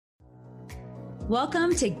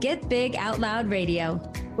Welcome to Get Big Out Loud Radio,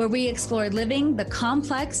 where we explore living the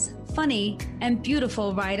complex, funny, and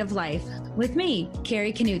beautiful ride of life with me,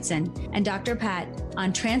 Carrie Knutson, and Dr. Pat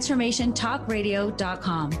on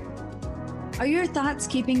TransformationTalkRadio.com. Are your thoughts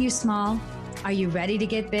keeping you small? Are you ready to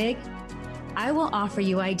get big? I will offer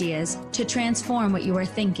you ideas to transform what you are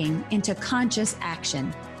thinking into conscious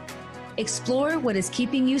action. Explore what is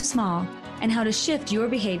keeping you small and how to shift your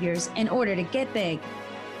behaviors in order to get big.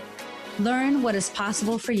 Learn what is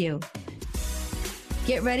possible for you.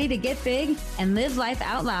 Get ready to get big and live life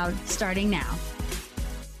out loud starting now.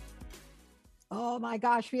 Oh my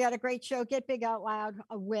gosh, we had a great show, Get Big Out Loud,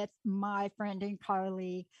 with my friend and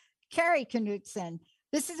colleague, Carrie Knutson.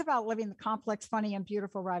 This is about living the complex, funny, and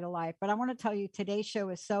beautiful ride of life. But I want to tell you, today's show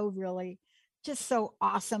is so really just so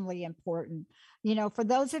awesomely important. You know, for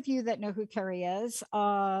those of you that know who Carrie is,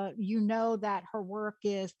 you know that her work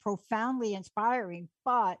is profoundly inspiring,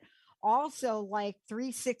 but also like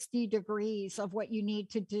 360 degrees of what you need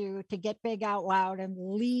to do to get big out loud and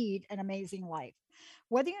lead an amazing life.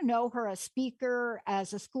 Whether you know her as speaker,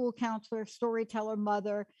 as a school counselor, storyteller,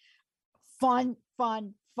 mother, fun.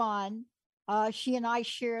 She and I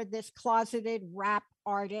share this closeted rap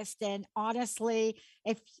artist. And honestly,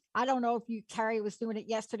 if I don't know if you, Carrie was doing it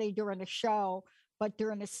yesterday during the show, but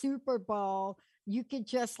during the Super Bowl, you could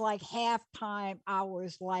just like halftime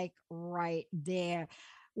hours like right there.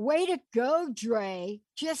 Way to go, Dre.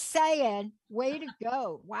 Just saying, way to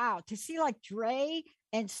go. Wow. To see like Dre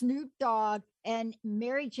and Snoop Dogg and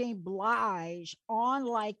Mary J. Blige on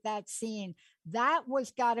like that scene, that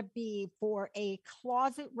was got to be for a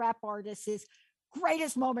closet rap artist's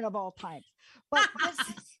greatest moment of all time. But this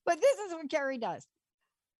is what Carrie does.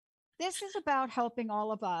 This is about helping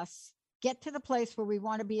all of us get to the place where we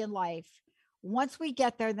want to be in life. Once we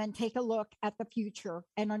get there, then take a look at the future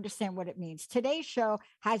and understand what it means. Today's show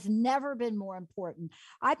has never been more important.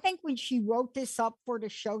 I think when she wrote this up for the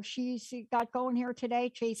show she got going here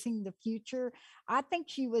today, Chasing the Future, I think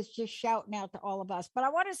she was just shouting out to all of us. But I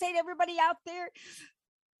want to say to everybody out there,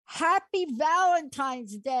 happy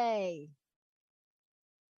Valentine's Day.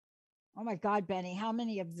 Oh my God, Benny, how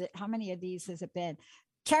many of these has it been?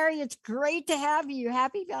 Carrie, it's great to have you.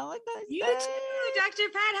 Happy Valentine's Day. You too, Dr.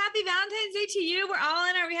 Pat. Happy Valentine's Day to you. We're all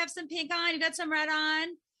in our, we have some pink on. You got some red on.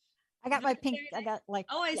 I got my pink. I got like,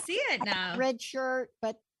 oh, I see it now. Red shirt,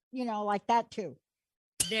 but you know, like that too.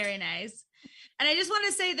 Very nice. And I just want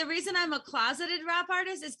to say the reason I'm a closeted rap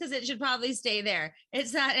artist is because it should probably stay there.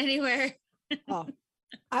 It's not anywhere. Oh,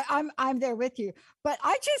 I'm there with you. But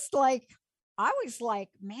I was like,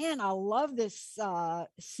 man, I love this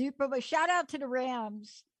Super Bowl. Shout out to the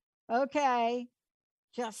Rams. Okay.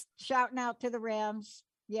 Just shouting out to the Rams.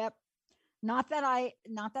 Yep. Not that I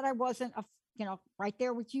wasn't right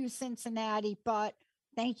there with you, Cincinnati, but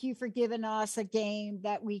thank you for giving us a game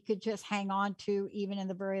that we could just hang on to even in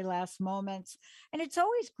the very last moments. And it's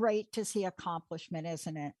always great to see accomplishment,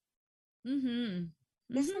 isn't it? Mm-hmm.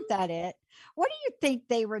 Isn't that it? What do you think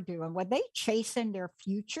they were doing? Were they chasing their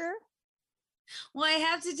future? Well, I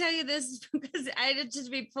have to tell you this because just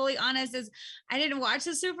to be fully honest, is I didn't watch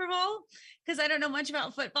the Super Bowl because I don't know much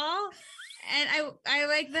about football. And I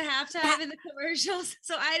like the halftime and the commercials.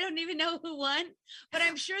 So I don't even know who won, but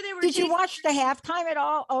I'm sure they were. Did you watch the halftime at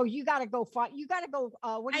all? Oh, you got to go fight. You got to go.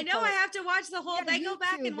 I know I have to watch the whole, I go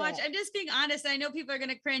back and watch. I'm just being honest. I know people are going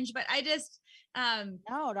to cringe, but I just, no,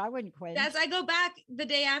 I wouldn't quit. I go back the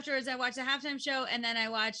day afterwards. I watch the halftime show and then I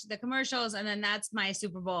watch the commercials and then that's my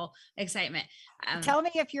Super Bowl excitement. Tell me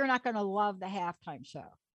if you're not going to love the halftime show.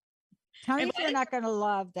 Tell me if you're not going to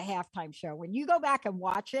love the halftime show. When you go back and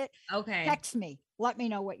watch it, okay, text me. Let me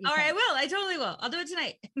know what you think. All right, I will. I totally will. I'll do it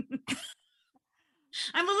tonight.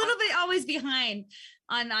 I'm a little bit always behind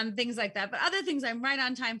on things like that, but other things I'm right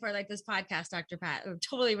on time for, like this podcast, Dr. Pat. I'm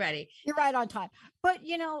totally ready. You're right on time. But,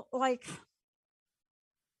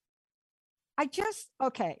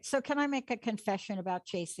 okay. So can I make a confession about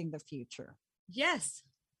chasing the future? Yes.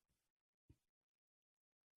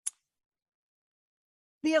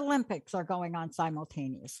 The Olympics are going on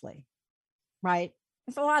simultaneously, right?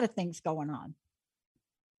 There's a lot of things going on.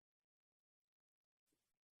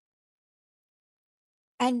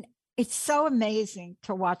 And it's so amazing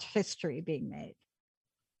to watch history being made.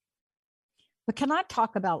 But can I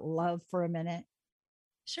talk about love for a minute?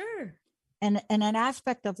 Sure. And an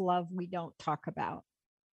aspect of love we don't talk about,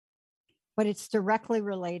 but it's directly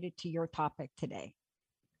related to your topic today.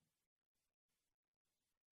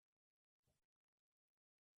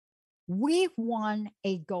 We've won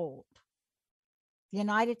a gold. The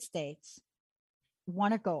United States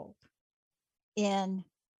won a gold in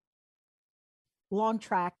long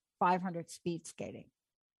track 500 speed skating.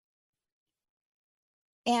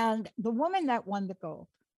 And the woman that won the gold,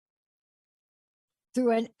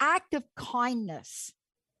 through an act of kindness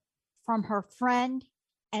from her friend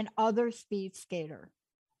and other speed skater,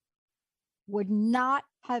 would not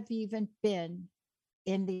have even been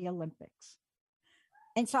in the Olympics.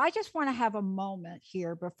 And so I just want to have a moment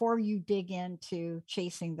here before you dig into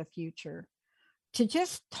chasing the future to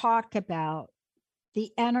just talk about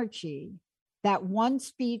the energy that one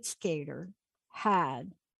speed skater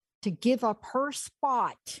had to give up her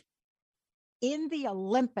spot in the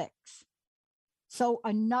Olympics so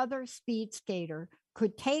another speed skater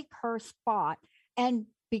could take her spot. And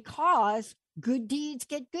because good deeds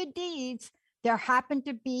get good deeds, there happened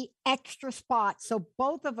to be extra spots. So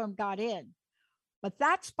both of them got in. But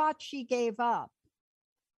that spot she gave up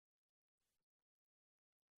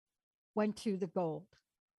went to the gold.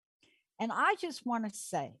 And I just want to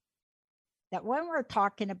say that when we're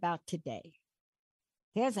talking about today,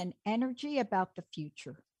 there's an energy about the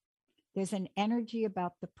future. There's an energy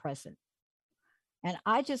about the present. And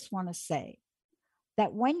I just want to say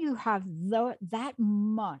that when you have that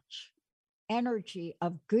much energy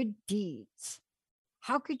of good deeds,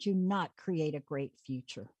 how could you not create a great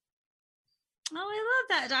future? Oh, I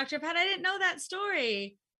love that, Dr. Pat. I didn't know that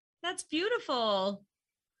story. That's beautiful.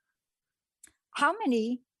 How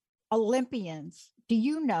many Olympians do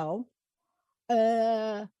you know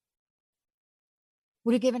would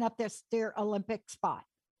have given up their Olympic spot?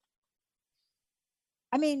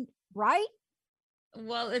 I mean, right?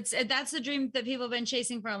 Well, that's the dream that people have been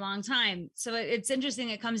chasing for a long time. So it's interesting.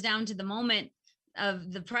 It comes down to the moment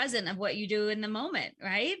of the present of what you do in the moment,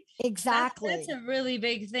 right? Exactly. That's a really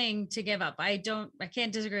big thing to give up. I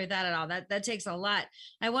can't disagree with that at all. That takes a lot.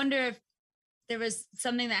 I wonder if there was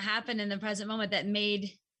something that happened in the present moment that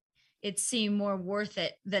made it seem more worth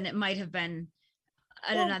it than it might have been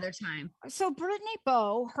at another time. So Brittany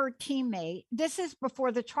Bowe, her teammate, this is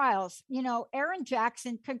before the trials, Erin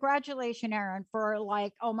Jackson, congratulations, Erin, for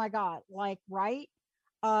oh my God, right?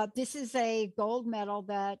 This is a gold medal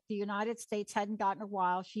that the United States hadn't gotten in a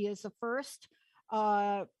while. She is the first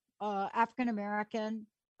African-American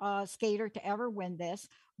skater to ever win this.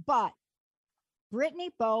 But Brittany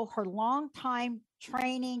Bowe, her longtime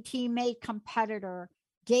training teammate competitor,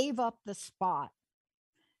 gave up the spot.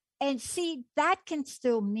 And see, that can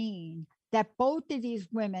still mean that both of these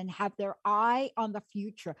women have their eye on the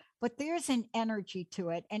future, but there's an energy to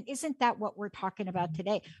it. And isn't that what we're talking about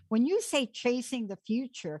today? When you say chasing the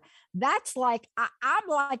future, that's like, I'm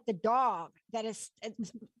like the dog that has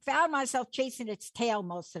found myself chasing its tail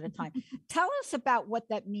most of the time. Tell us about what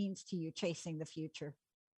that means to you, chasing the future.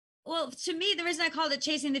 Well, to me, the reason I called it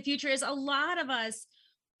chasing the future is a lot of us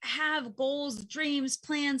have goals, dreams,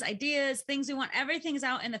 plans, ideas, things we want. Everything's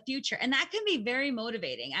out in the future. And that can be very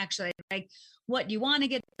motivating, actually. Like what you want to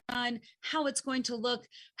get done, how it's going to look,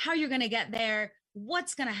 how you're going to get there,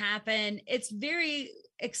 what's going to happen. It's very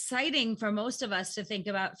exciting for most of us to think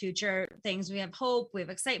about future things. We have hope, we have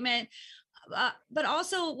excitement. But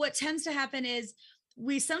also what tends to happen is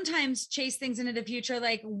we sometimes chase things into the future.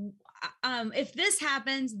 Like, if this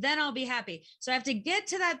happens, then I'll be happy. So I have to get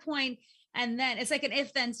to that point. And then it's like an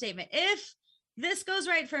if then statement. If this goes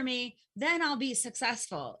right for me, then I'll be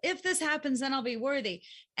successful. If this happens, then I'll be worthy.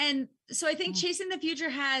 And so I think chasing the future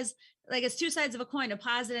has it's two sides of a coin, a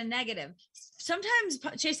positive and negative. Sometimes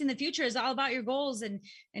chasing the future is all about your goals and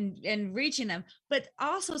reaching them. But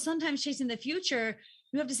also sometimes chasing the future,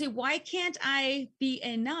 you have to say, why can't I be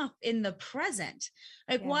enough in the present?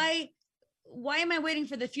 Why am I waiting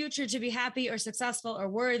for the future to be happy or successful or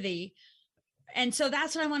worthy? And so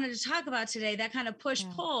that's what I wanted to talk about today, that kind of push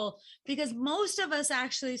pull, because most of us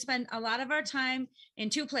actually spend a lot of our time in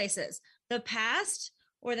two places, the past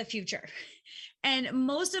or the future. And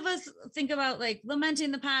most of us think about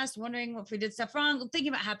lamenting the past, wondering if we did stuff wrong,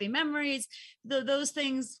 thinking about happy memories, those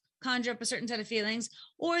things conjure up a certain set of feelings.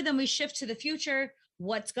 Or then we shift to the future,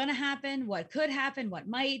 what's going to happen, what could happen, what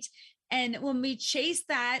might. And when we chase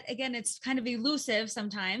that, again, it's kind of elusive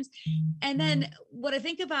sometimes. And then what I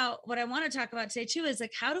think about, what I want to talk about today too, is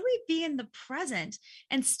how do we be in the present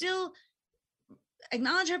and still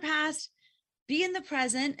acknowledge our past, be in the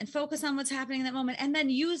present and focus on what's happening in that moment, and then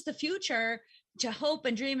use the future to hope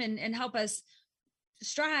and dream and help us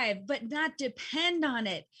strive, but not depend on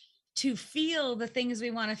it to feel the things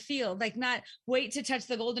we want to feel, not wait to touch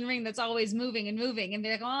the golden ring that's always moving and moving and be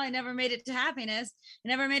like, oh, I never made it to happiness. I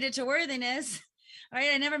never made it to worthiness.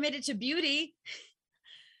 Right. I never made it to beauty.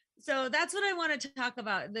 So that's what I wanted to talk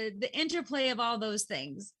about, the interplay of all those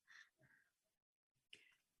things.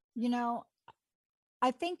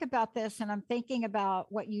 I think about this and I'm thinking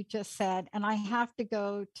about what you just said, and I have to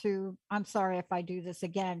go to, I'm sorry if I do this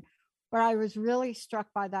again, but I was really struck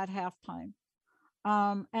by that halftime.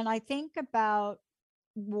 And I think about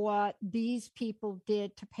what these people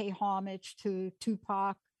did to pay homage to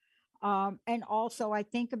Tupac. And also, I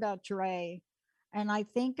think about Dre, and I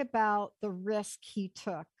think about the risk he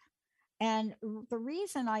took. And the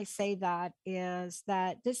reason I say that is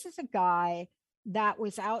that this is a guy that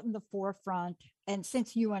was out in the forefront. And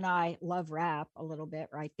since you and I love rap a little bit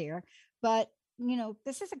right there, but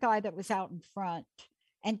this is a guy that was out in front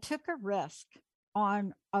and took a risk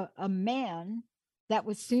on a man that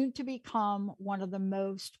was soon to become one of the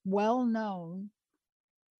most well known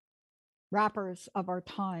rappers of our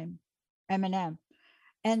time, Eminem.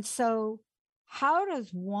 And so, how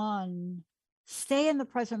does one stay in the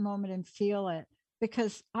present moment and feel it?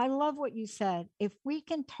 Because I love what you said. If we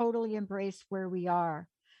can totally embrace where we are,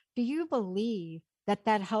 do you believe that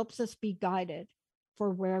that helps us be guided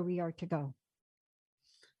for where we are to go?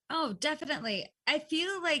 Oh, definitely. I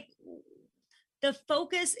feel like the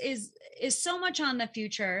focus is so much on the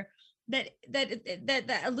future that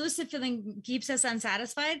elusive feeling keeps us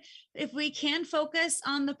unsatisfied. If we can focus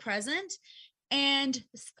on the present and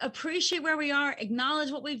appreciate where we are, acknowledge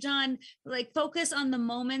what we've done, like focus on the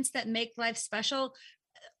moments that make life special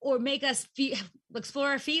or make us explore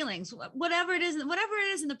our feelings, whatever it is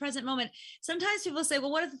in the present moment. Sometimes people say,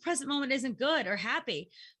 well, what if the present moment isn't good or happy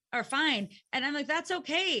or fine? And I'm like, that's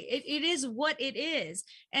okay. It is what it is.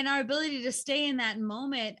 And our ability to stay in that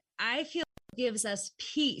moment, I feel, gives us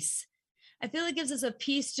peace. I feel it gives us a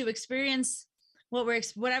peace to experience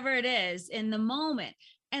whatever it is in the moment.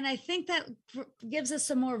 And I think that gives us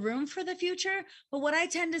some more room for the future. But what I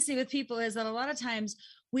tend to see with people is that a lot of times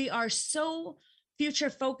we are so future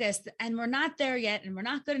focused and we're not there yet, and we're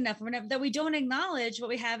not good enough, that we don't acknowledge what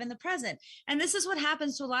we have in the present. And this is what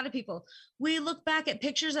happens to a lot of people. We look back at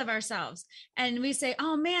pictures of ourselves and we say,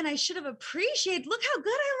 oh man, I should have appreciated, look how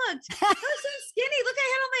good I looked. I was so skinny. Look,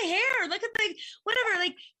 I had all my hair. Look at the whatever.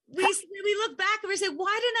 Like we look back and we say,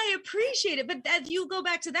 why didn't I appreciate it? But as you go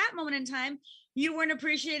back to that moment in time, you weren't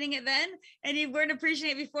appreciating it then, and you weren't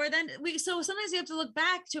appreciating it before then. So sometimes you have to look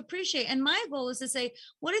back to appreciate. And my goal is to say,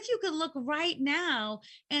 what if you could look right now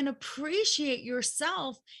and appreciate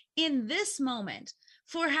yourself in this moment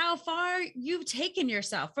for how far you've taken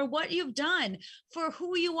yourself, for what you've done, for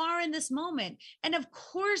who you are in this moment. And of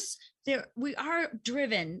course, we are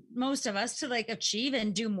driven, most of us, to like achieve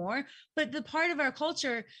and do more. But the part of our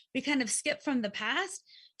culture, we kind of skip from the past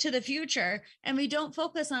to the future, and we don't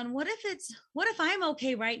focus on what if I'm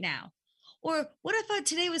okay right now, or what if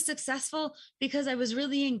today was successful because I was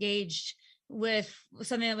really engaged with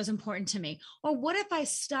something that was important to me, or what if I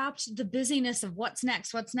stopped the busyness of what's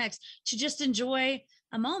next to just enjoy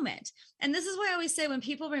a moment. And this is why I always say, when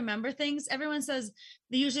people remember things, everyone says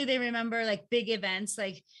usually they remember like big events,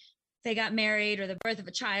 like they got married or the birth of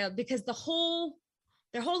a child, because their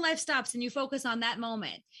whole life stops and you focus on that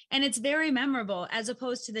moment. And it's very memorable, as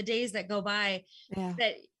opposed to the days that go by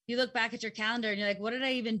that you look back at your calendar and you're like, what did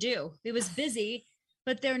I even do? It was busy,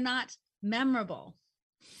 but they're not memorable.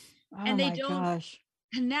 And they don't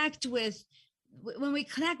connect with, when we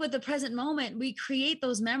connect with the present moment, we create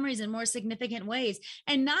those memories in more significant ways.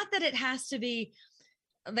 And not that it has to be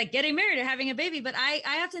like getting married or having a baby, but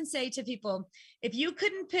I often say to people, if you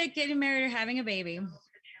couldn't pick getting married or having a baby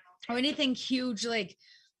or anything huge like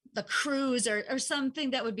the cruise or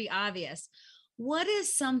something that would be obvious, what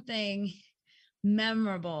is something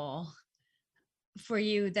memorable for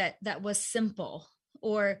you that was simple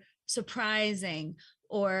or surprising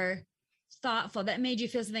or thoughtful, that made you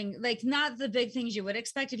feel something, like not the big things you would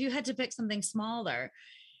expect? If you had to pick something smaller,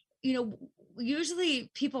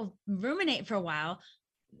 usually people ruminate for a while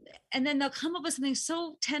and then they'll come up with something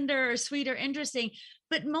so tender or sweet or interesting,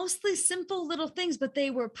 but mostly simple little things, but they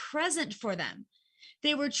were present for them.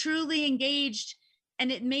 They were truly engaged,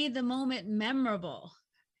 and it made the moment memorable.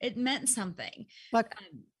 It meant something. Look,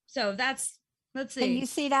 so let's see. Can you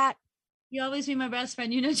see that? You always be my best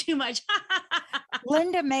friend. You know too much.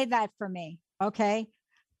 Linda made that for me. Okay.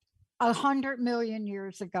 100 million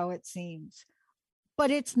years ago, it seems, but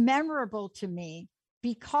it's memorable to me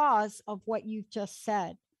because of what you've just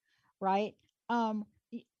said, right?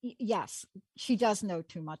 Yes, she does know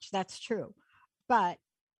too much. That's true. But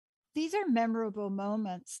these are memorable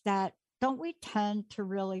moments that don't we tend to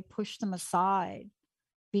really push them aside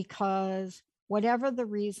because whatever the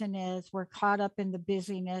reason is, we're caught up in the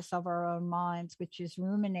busyness of our own minds, which is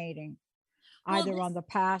ruminating either on the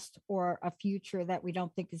past or a future that we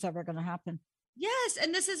don't think is ever going to happen. Yes.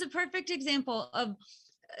 And this is a perfect example of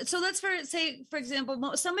so let's say, for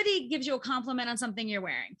example, somebody gives you a compliment on something you're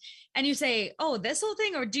wearing and you say, oh, this whole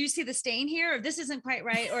thing, or do you see the stain here? Or this isn't quite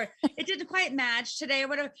right, or it didn't quite match today or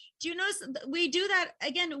whatever. Do you notice we do that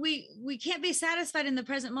again? We can't be satisfied in the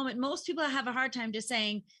present moment. Most people have a hard time just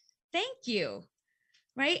saying, thank you.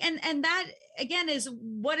 Right. And that again is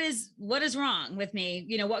what is wrong with me?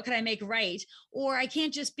 What could I make right? Or I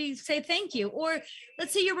can't just say thank you. Or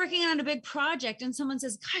let's say you're working on a big project and someone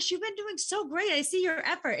says, gosh, you've been doing so great. I see your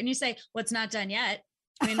effort. And you say, well, it's not done yet.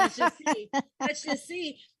 I mean, let's just see. Let's just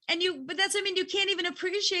see. But you can't even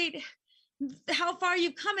appreciate how far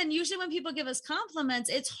you've come. And usually when people give us compliments,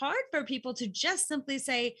 it's hard for people to just simply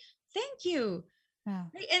say, thank you. Yeah.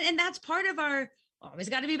 Right? And that's part of our always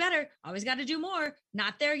got to be better, always got to do more,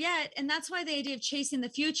 not there yet. And that's why the idea of chasing the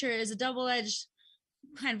future is a double-edged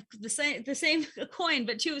kind of the same coin,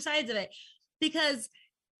 but two sides of it. Because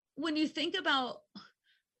when you think about,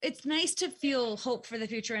 it's nice to feel hope for the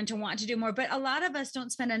future and to want to do more, but a lot of us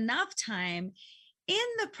don't spend enough time in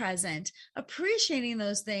the present, appreciating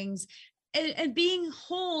those things and being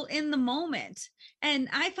whole in the moment. And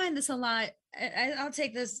I find this a lot. I'll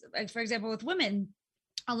take this, for example, with women.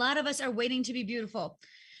 A lot of us are waiting to be beautiful.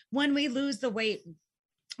 When we lose the weight,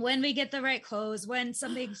 when we get the right clothes, when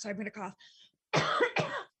something, sorry, I'm going to cough.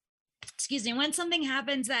 Excuse me. When something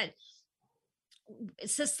happens that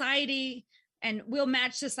society, and we'll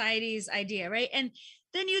match society's idea, right? And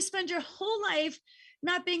then you spend your whole life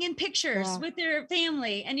not being in pictures with your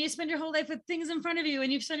family, and you spend your whole life with things in front of you,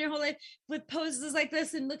 and you spend your whole life with poses like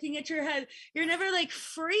this and looking at your head. You're never like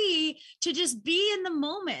free to just be in the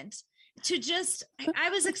moment.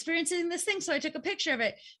 I was experiencing this thing, so I took a picture of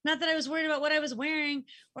it. Not that I was worried about what I was wearing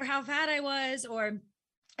or how fat I was, or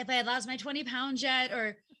if I had lost my 20 pounds yet,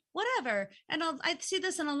 or whatever. And I see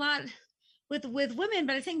this in a lot with women,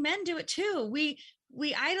 but I think men do it too. We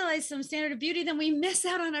idolize some standard of beauty, then we miss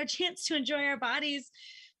out on our chance to enjoy our bodies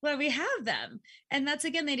while we have them. And that's,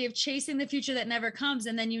 again, the idea of chasing the future that never comes.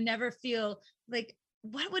 And then you never feel like,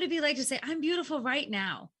 what would it be like to say, I'm beautiful right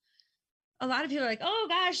now? A lot of people are like, oh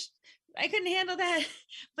gosh, I couldn't handle that.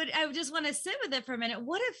 But I just want to sit with it for a minute.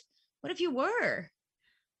 What if you were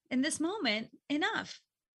in this moment enough,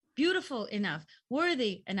 beautiful enough,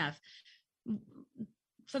 worthy enough,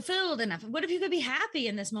 fulfilled enough? What if you could be happy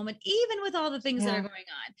in this moment, even with all the things that are going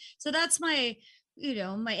on? So that's my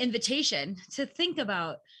invitation to think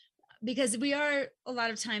about, because we are a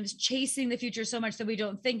lot of times chasing the future so much that we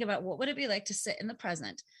don't think about what would it be like to sit in the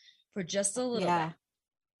present for just a little bit.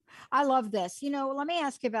 I love this. Let me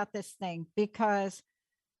ask you about this thing, because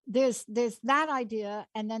there's that idea.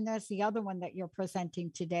 And then there's the other one that you're presenting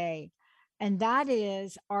today. And that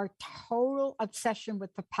is our total obsession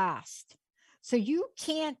with the past. So you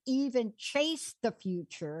can't even chase the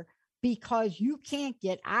future because you can't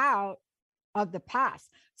get out of the past.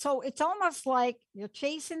 So it's almost like you're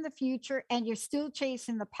chasing the future and you're still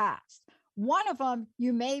chasing the past. One of them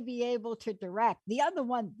you may be able to direct. The other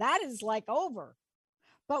one, that is like over.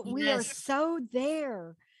 But we are so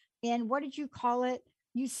there. And what did you call it?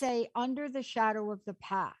 You say under the shadow of the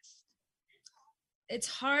past. It's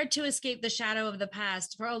hard to escape the shadow of the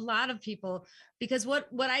past for a lot of people, because what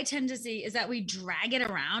I tend to see is that we drag it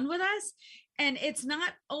around with us, and it's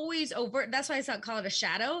not always overt. That's why I call it a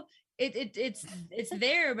shadow. It's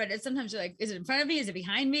there, but it's sometimes you're like, is it in front of me? Is it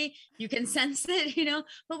behind me? You can sense it,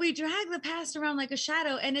 but we drag the past around like a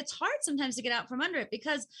shadow, and it's hard sometimes to get out from under it,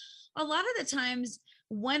 because a lot of the times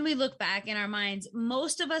when we look back in our minds,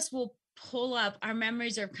 most of us will pull up, our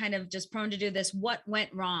memories are kind of just prone to do this, what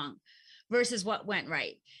went wrong versus what went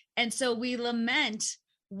right. And so we lament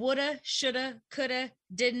woulda, shoulda, coulda,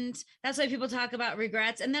 didn't. That's why people talk about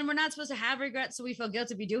regrets. And then we're not supposed to have regrets. So we feel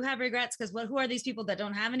guilty if we do have regrets, because who are these people that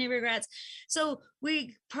don't have any regrets? So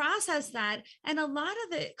we process that. And a lot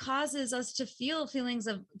of it causes us to feel feelings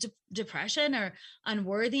of depression or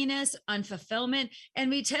unworthiness, unfulfillment. And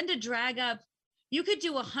we tend to drag up, you could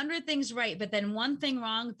do 100 things right, but then one thing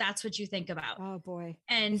wrong, that's what you think about. Oh boy.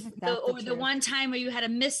 And the one time where you had a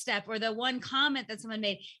misstep, or the one comment that someone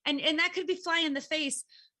made. And that could be fly in the face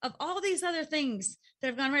of all these other things that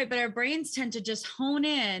have gone right. But our brains tend to just hone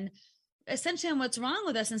in essentially on what's wrong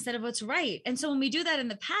with us instead of what's right. And so when we do that in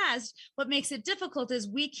the past, what makes it difficult is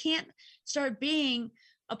we can't start being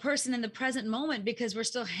a person in the present moment, because we're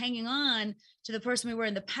still hanging on to the person we were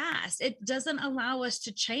in the past. It doesn't allow us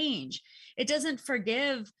to change. It doesn't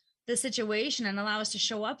forgive the situation and allow us to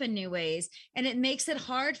show up in new ways. And it makes it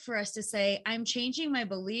hard for us to say, I'm changing my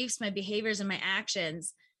beliefs, my behaviors, and my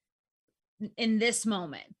actions in this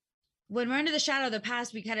moment. when we're under the shadow of the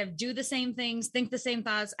past, we kind of do the same things, think the same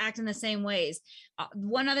thoughts, act in the same ways.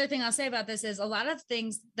 One other thing I'll say about this is a lot of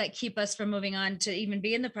things that keep us from moving on to even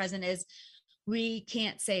be in the present is we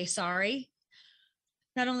can't say sorry,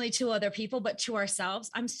 not only to other people, but to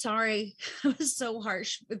ourselves. I'm sorry. I was so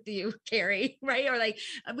harsh with you, Carrie, right? Or like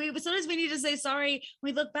sometimes we need to say sorry.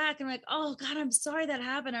 We look back and like, oh God, I'm sorry that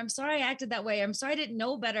happened. I'm sorry I acted that way. I'm sorry I didn't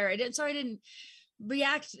know better. I didn't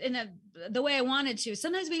react in the way I wanted to.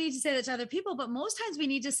 Sometimes we need to say that to other people, but most times we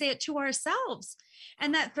need to say it to ourselves.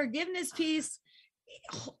 And that forgiveness piece,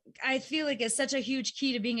 I feel like is such a huge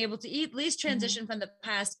key to being able to at least transition from the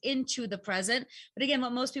past into the present. But again,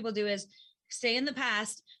 what most people do is stay in the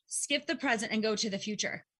past, skip the present, and go to the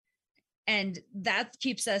future. And that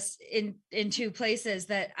keeps us into places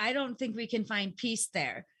that I don't think we can find peace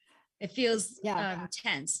there. It feels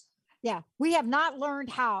tense. Yeah. We have not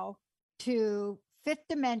learned how to fifth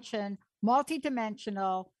dimension,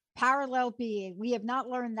 multidimensional, parallel being. We have not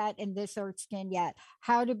learned that in this earth skin yet,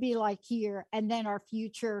 how to be like here and then our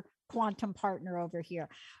future quantum partner over here.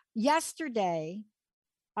 Yesterday,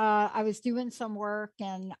 I was doing some work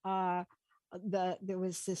and there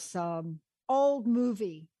was this old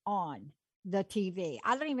movie on the TV.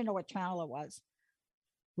 I don't even know what channel it was.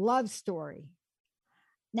 Love Story.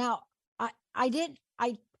 Now,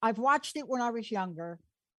 I've watched it when I was younger,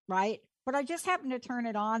 right? But I just happened to turn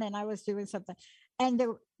it on and I was doing something. And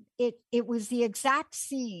it was the exact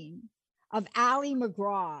scene of Ally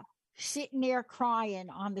McGraw sitting there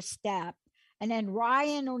crying on the step. And then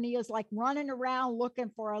Ryan O'Neal's like running around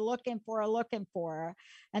looking for her.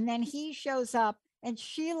 And then he shows up and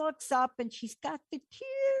she looks up and she's got the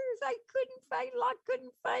tears. I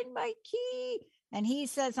couldn't find my key. And he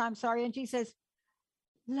says, I'm sorry. And she says,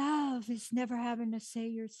 love is never having to say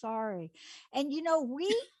you're sorry. And, you know, we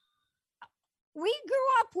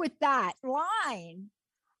grew up with that line.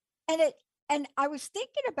 And I was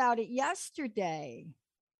thinking about it yesterday.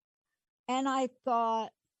 And I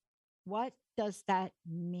thought, what does that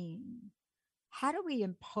mean? How do we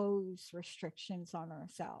impose restrictions on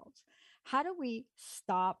ourselves? How do we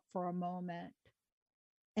stop for a moment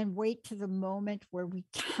and wait to the moment where we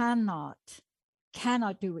cannot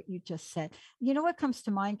do what you just said? You know what comes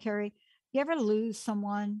to mind, Carrie? You ever lose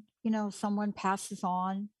someone, someone passes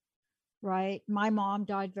on, right? My mom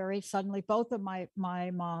died very suddenly. Both of my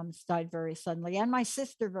moms died very suddenly, and my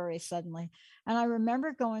sister very suddenly. And I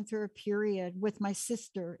remember going through a period with my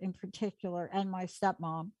sister in particular and my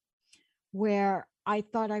stepmom where I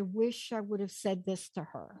thought, I wish I would have said this to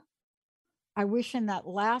her. I wish in that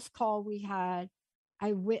last call we had,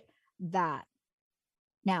 that.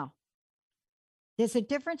 Now, there's a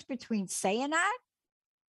difference between saying that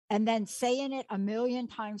and then saying it a million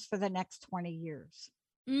times for the next 20 years.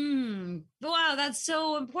 Wow, that's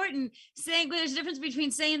so important. There's a difference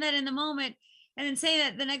between saying that in the moment and then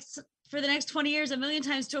saying that for the next 20 years, a million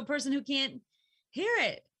times to a person who can't hear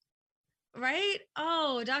it. Right?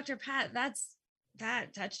 Oh, Dr. Pat,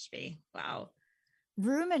 that touched me. Wow.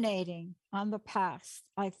 Ruminating on the past,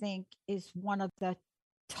 I think, is one of the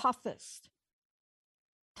toughest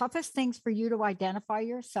things for you to identify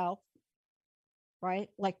yourself, right?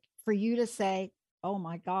 Like for you to say, oh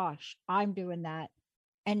my gosh, I'm doing that.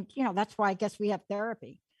 And, that's why I guess we have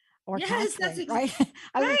therapy or counseling, right? Right.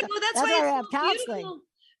 Well, that's why I have counseling. Beautiful.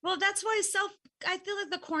 Well, that's why I feel like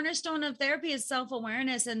the cornerstone of therapy is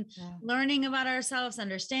self-awareness and learning about ourselves,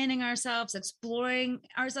 understanding ourselves, exploring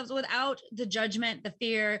ourselves without the judgment, the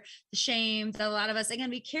fear, the shame that a lot of us, again,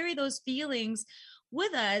 we carry those feelings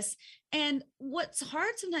with us. And what's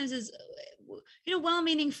hard sometimes is,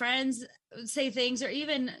 well-meaning friends say things, or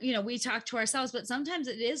even, we talk to ourselves, but sometimes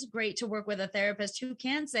it is great to work with a therapist who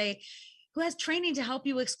has training to help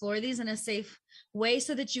you explore these in a safe way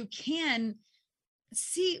so that you can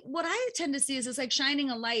see. What I tend to see is it's like shining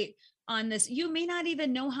a light on this. You may not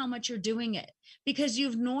even know how much you're doing it because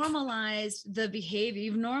you've normalized the behavior.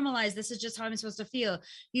 You've normalized, this is just how I'm supposed to feel.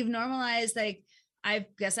 You've normalized, like, I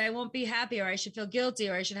guess I won't be happy, or I should feel guilty,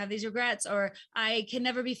 or I should have these regrets, or I can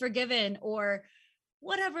never be forgiven, or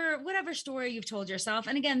whatever story you've told yourself.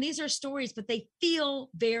 And again, these are stories, but they feel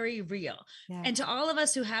very real. Yeah. And to all of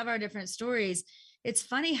us who have our different stories, it's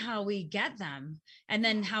funny how we get them and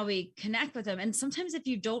then how we connect with them. And sometimes if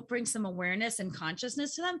you don't bring some awareness and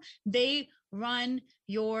consciousness to them, they run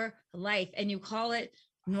your life and you call it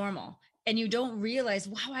normal. And you don't realize,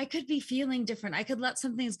 wow, I could be feeling different. I could let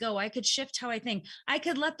some things go. I could shift how I think. I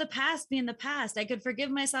could let the past be in the past. I could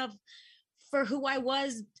forgive myself for who I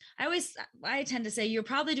was. I tend to say you're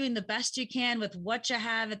probably doing the best you can with what you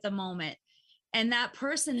have at the moment. And that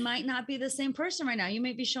person might not be the same person right now. You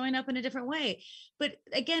may be showing up in a different way. But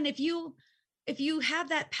again, if you if you have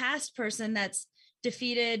that past person that's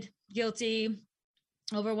defeated, guilty,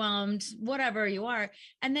 overwhelmed, whatever you are,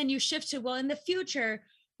 and then you shift to, well, in the future,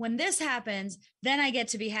 when this happens, then I get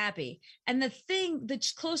to be happy. And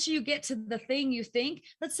the closer you get to the thing you think,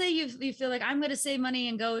 let's say you feel like I'm going to save money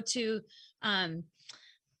and go to, I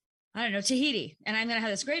don't know, Tahiti, and I'm going to have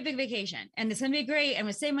this great big vacation and it's going to be great. I'm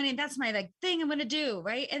going to save money. And that's my like thing I'm going to do.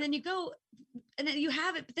 Right. And then you go and then you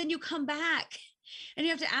have it, but then you come back and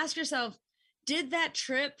you have to ask yourself, did that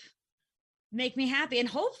trip make me happy? And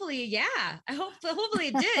hopefully, yeah, hopefully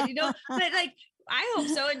it did, but like, I hope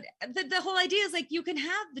so. And the whole idea is like, you can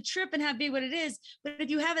have the trip and be what it is, but if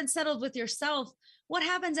you haven't settled with yourself, what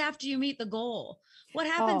happens after you meet the goal? What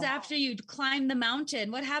happens after you climb the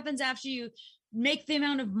mountain? What happens after you make the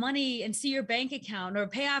amount of money and see your bank account or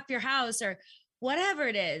pay off your house or whatever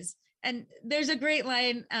it is? And there's a great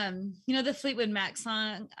line, the Fleetwood Mac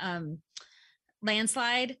song,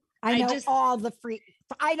 Landslide. I know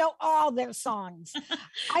all their songs.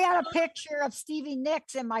 I got a picture of Stevie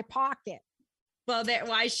Nicks in my pocket. Well,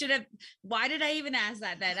 why did I even ask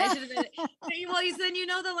that then? I should have been, well, then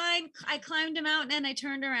the line, I climbed a mountain and I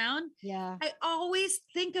turned around. Yeah. I always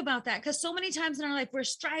think about that because so many times in our life, we're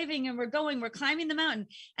striving and we're climbing the mountain.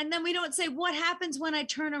 And then we don't say, what happens when I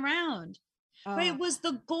turn around? Right? Was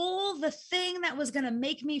the goal the thing that was going to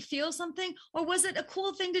make me feel something? Or was it a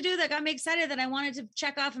cool thing to do that got me excited that I wanted to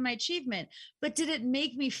check off in my achievement? But did it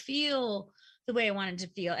make me feel the way I wanted to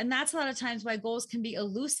feel? And that's a lot of times why goals can be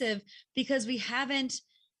elusive, because we haven't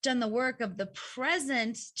done the work of the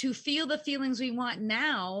present to feel the feelings we want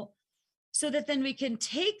now, so that then we can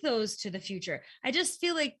take those to the future. I just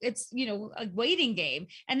feel like it's, a waiting game.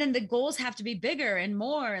 And then the goals have to be bigger and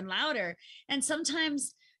more and louder. And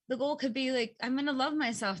sometimes the goal could be like, I'm going to love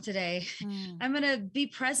myself today. I'm going to be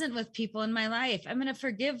present with people in my life. I'm going to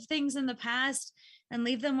forgive things in the past and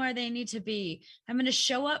leave them where they need to be. I'm going to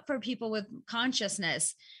show up for people with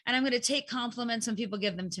consciousness, and I'm going to take compliments when people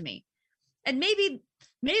give them to me. And maybe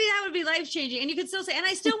that would be life-changing. And you could still say, and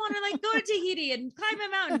I still want to like go to Tahiti and climb a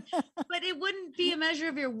mountain, but it wouldn't be a measure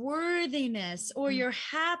of your worthiness or your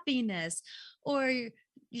happiness or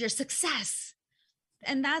your success.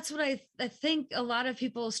 And that's what I think a lot of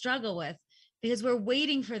people struggle with, because we're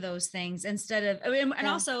waiting for those things instead of, and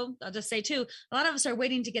also I'll just say too, a lot of us are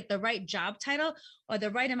waiting to get the right job title or the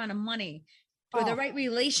right amount of money or the right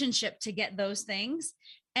relationship to get those things.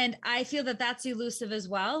 And I feel that that's elusive as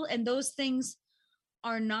well. And those things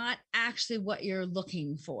are not actually what you're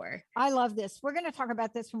looking for. I love this. We're going to talk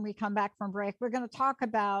about this when we come back from break. We're going to talk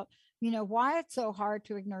about, why it's so hard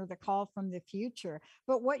to ignore the call from the future.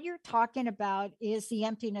 But what you're talking about is the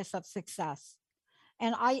emptiness of success.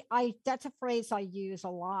 And I that's a phrase I use a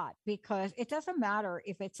lot, because it doesn't matter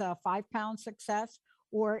if it's a 5-pound success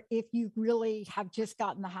or if you really have just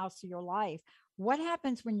gotten the house of your life. What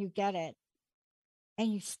happens when you get it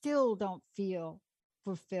and you still don't feel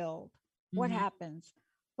fulfilled? What happens?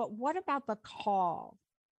 But what about the call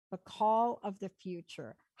of the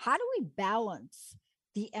future? How do we balance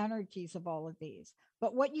the energies of all of these?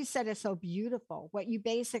 But what you said is so beautiful. What you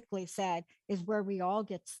basically said is where we all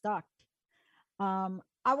get stuck. I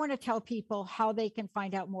want to tell people how they can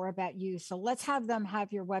find out more about you. So let's have them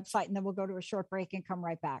have your website, and then we'll go to a short break and come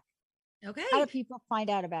right back. Okay. How do people find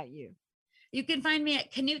out about you? You can find me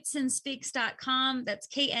at knutsonspeaks.com. That's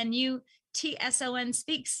KNUTSON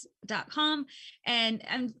speaks.com.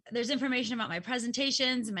 And there's information about my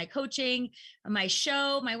presentations and my coaching, my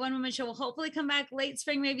show. My one-woman show will hopefully come back late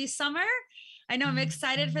spring, maybe summer. I know I'm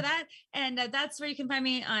excited for that. And that's where you can find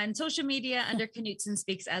me on social media under Knutson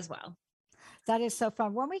Speaks as well. That is so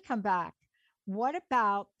fun. When we come back, what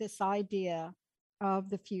about this idea of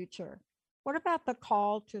the future? What about the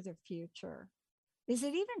call to the future? Is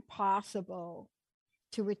it even possible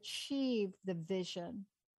to achieve the vision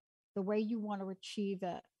the way you want to achieve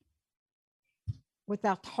it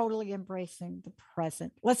without totally embracing the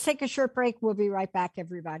present? Let's take a short break. We'll be right back,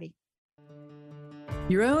 everybody.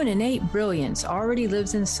 Your own innate brilliance already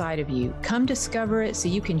lives inside of you. Come discover it so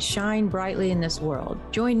you can shine brightly in this world.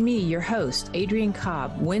 Join me, your host, Adrienne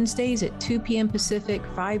Cobb, Wednesdays at 2 p.m. Pacific,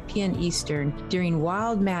 5 p.m. Eastern, during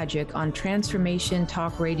Wild Magic on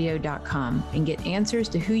TransformationTalkRadio.com, and get answers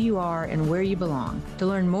to who you are and where you belong. To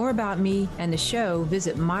learn more about me and the show,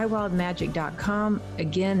 visit MyWildMagic.com.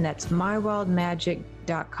 Again, that's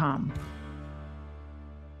MyWildMagic.com.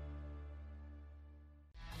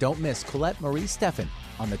 Don't miss Colette Marie Steffen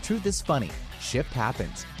on The Truth is Funny, Shift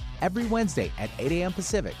Happens, every Wednesday at 8 a.m.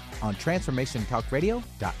 Pacific on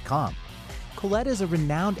TransformationTalkRadio.com. Colette is a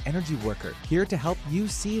renowned energy worker here to help you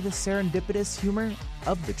see the serendipitous humor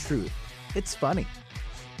of the truth. It's funny.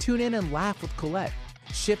 Tune in and laugh with Colette.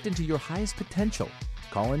 Shift into your highest potential.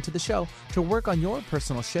 Call into the show to work on your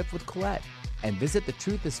personal shift with Colette. And visit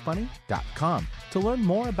thetruthisfunny.com to learn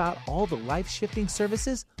more about all the life-shifting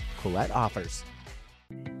services Colette offers.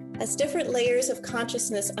 As different layers of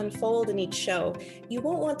consciousness unfold in each show, you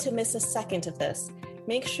won't want to miss a second of this.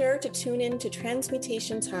 Make sure to tune in to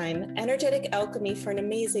Transmutation Time, Energetic Alchemy for an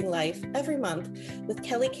Amazing Life every month with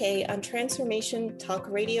Kelly Kay on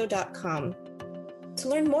TransformationTalkRadio.com. To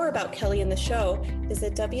learn more about Kelly and the show,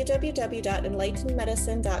 visit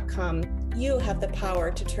www.enlightenedmedicine.com. You have the power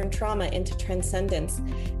to turn trauma into transcendence.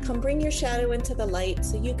 Come bring your shadow into the light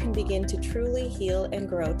so you can begin to truly heal and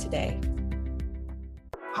grow today.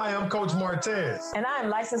 Hi, I'm Coach Martez. And I'm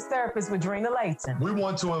licensed therapist with Drina Layton. We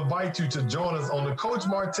want to invite you to join us on the Coach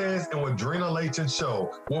Martez and with Drina Layton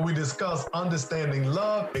show, where we discuss understanding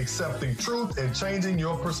love, accepting truth, and changing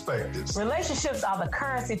your perspectives. Relationships are the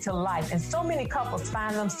currency to life, and so many couples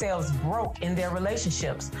find themselves broke in their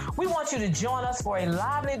relationships. We want you to join us for a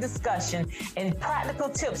lively discussion and practical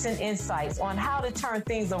tips and insights on how to turn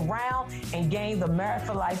things around and gain the Merit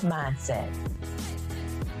for Life mindset.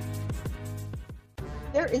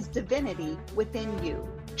 There is divinity within you.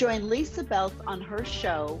 Join Lisa Beltz on her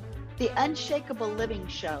show, The Unshakable Living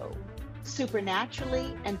Show,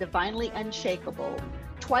 Supernaturally and Divinely Unshakable,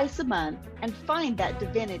 twice a month, and find that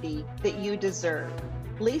divinity that you deserve.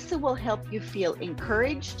 Lisa will help you feel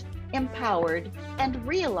encouraged, empowered, and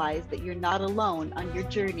realize that you're not alone on your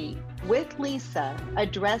journey. With Lisa,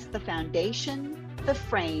 address the foundation, the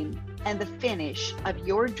frame, and the finish of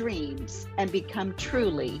your dreams and become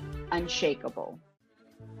truly unshakable.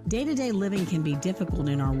 Day-to-day living can be difficult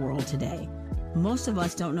in our world today. Most of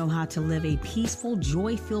us don't know how to live a peaceful,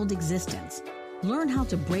 joy-filled existence. Learn how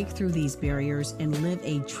to break through these barriers and live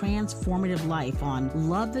a transformative life on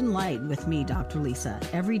Love and Light with me, Dr. Lisa,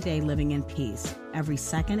 every day living in peace, every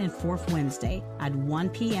second and fourth Wednesday at 1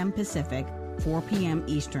 p.m. Pacific, 4 p.m.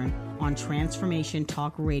 Eastern on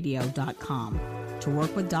TransformationTalkRadio.com. To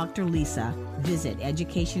work with Dr. Lisa, visit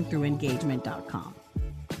educationthroughengagement.com.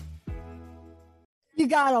 You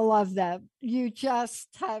gotta love them. You just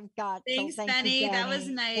have got. Thanks, thank Benny. you, That was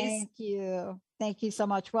nice. Thank you. Thank you so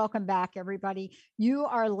much. Welcome back, everybody. You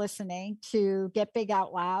are listening to Get Big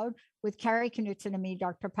Out Loud with Carrie Knutson and me,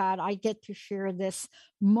 Dr. Pat. I get to share this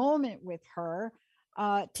moment with her.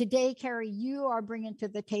 Today, Carrie, you are bringing to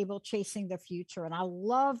the table chasing the future. And I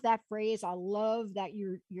love that phrase. I love that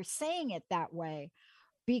you're saying it that way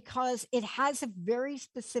because it has a very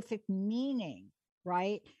specific meaning,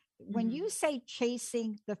 right? When you say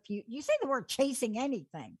chasing the future, you say the word chasing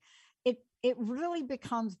anything, it really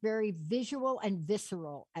becomes very visual and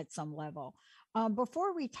visceral at some level.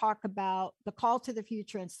 Before we talk about the call to the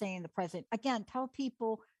future and staying in the present, again, tell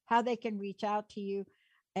people how they can reach out to you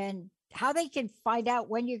and how they can find out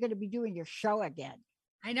when you're going to be doing your show again.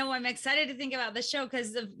 I know I'm excited to think about the show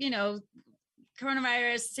because of,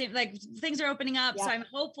 coronavirus, like things are opening up. Yeah. So I'm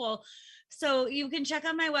hopeful. So you can check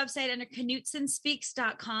out my website under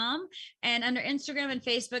KnutsonSpeaks.com and under Instagram and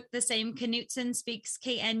Facebook, the same Knutson Speaks,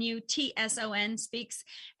 KNUTSON Speaks.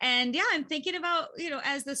 And yeah, I'm thinking about,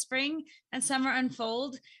 as the spring and summer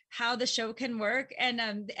unfold, how the show can work. And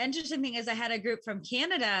the interesting thing is I had a group from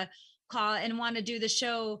Canada call and want to do the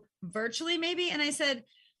show virtually maybe. And I said,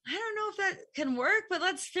 I don't know if that can work, but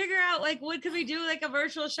let's figure out what could we do, like a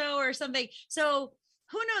virtual show or something. So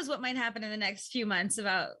who knows what might happen in the next few months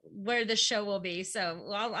about where the show will be.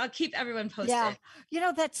 So I'll keep everyone posted.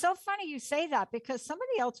 Yeah. That's so funny you say that because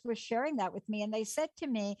somebody else was sharing that with me and they said to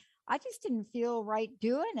me, I just didn't feel right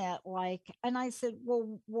doing it. And I said,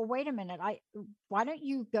 well, wait a minute. Why don't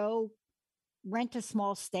you go rent a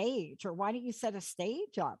small stage or why don't you set a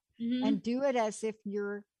stage up and do it as if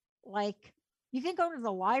you're you can go to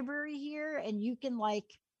the library here and you can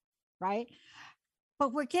right.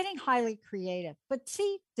 But we're getting highly creative. But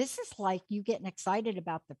see, this is you getting excited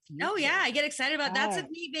about the future. Oh yeah, I get excited about that's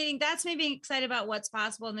me being excited about what's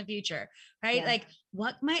possible in the future, right? Yeah.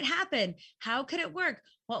 What might happen? How could it work?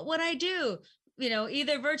 What would I do?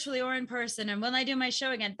 Either virtually or in person. And when I do my show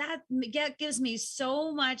again, that gives me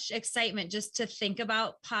so much excitement just to think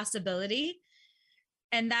about possibility.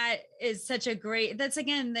 And that is such a that's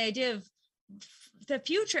again, the idea of the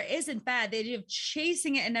future isn't bad. The idea of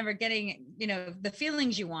chasing it and never getting, the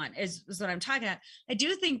feelings you want is what I'm talking about. I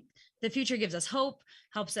do think the future gives us hope,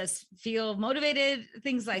 helps us feel motivated,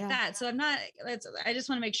 things like that. So I just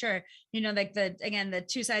want to make sure, the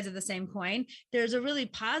two sides of the same coin, there's a really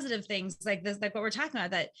positive things like this, like what we're talking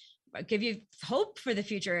about that give you hope for the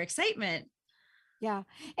future, excitement. Yeah.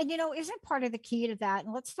 And, isn't part of the key to that?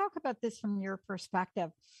 And let's talk about this from your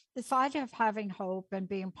perspective, the side of having hope and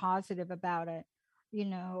being positive about it.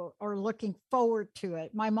 or looking forward to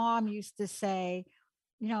it. My mom used to say,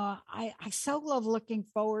 I so love looking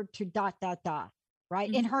forward to ... Right.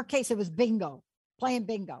 Mm-hmm. In her case, it was bingo, playing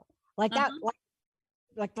bingo like that,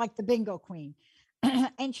 like the bingo queen.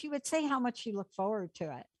 And she would say how much she looked forward to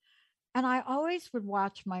it. And I always would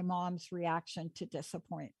watch my mom's reaction to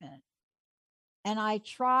disappointment. And I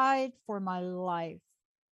tried for my life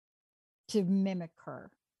to mimic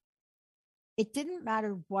her. It didn't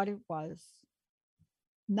matter what it was.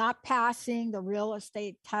 Not passing the real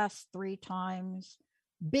estate test 3 times,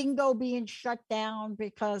 bingo being shut down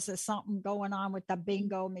because of something going on with the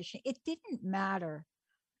bingo machine. It didn't matter.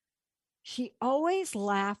 She always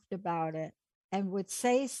laughed about it and would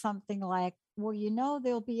say something like, well,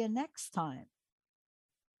 there'll be a next time.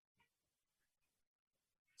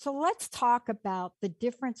 So let's talk about the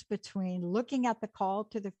difference between looking at the call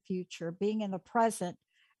to the future, being in the present,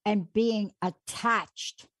 and being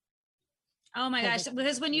attached. Oh my gosh.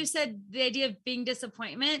 Because when you said the idea of being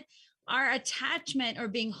disappointment, our attachment or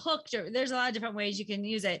being hooked, or there's a lot of different ways you can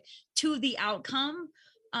use it, to the outcome,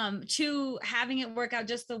 to having it work out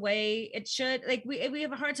just the way it should. Like we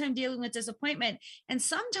have a hard time dealing with disappointment. And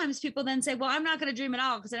sometimes people then say, well, I'm not going to dream at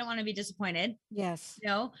all because I don't want to be disappointed. Yes.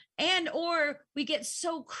 Or we get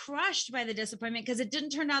so crushed by the disappointment because it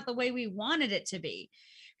didn't turn out the way we wanted it to be.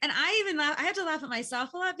 And I have to laugh at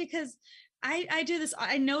myself a lot because I do this.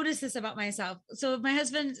 I notice this about myself. So my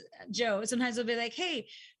husband, Joe, sometimes will be like, hey,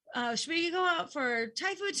 should we go out for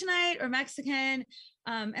Thai food tonight or Mexican?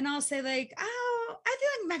 And I'll say like, oh, I feel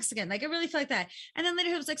like Mexican. Like, I really feel like that. And then later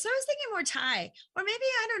he was like, so I was thinking more Thai, or maybe,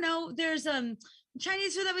 I don't know, there's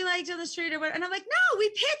Chinese food that we liked on the street or what. And I'm like, no, we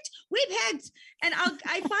picked. And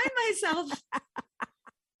I find myself,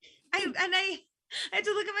 I had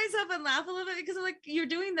to look at myself and laugh a little bit because I'm like, you're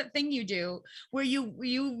doing that thing you do where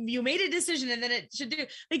you made a decision and then it should do,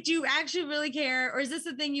 like, do you actually really care? Or is this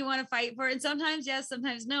the thing you want to fight for? And sometimes yes,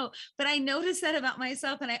 sometimes no. But I notice that about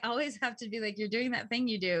myself, and I always have to be like, you're doing that thing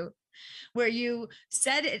you do where you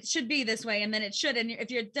said it should be this way and then it should. And if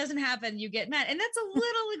it doesn't happen, you get mad. And that's a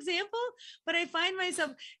little example, but I find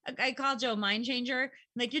myself, I call Joe mind changer.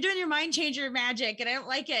 Like, you're doing your mind changer magic and I don't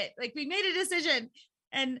like it. Like, we made a decision.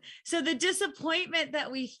 And so the disappointment that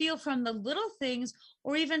we feel from the little things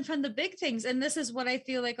or even from the big things, and this is what I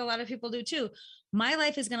feel like a lot of people do too. My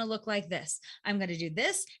life is going to look like this. I'm going to do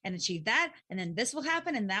this and achieve that. And then this will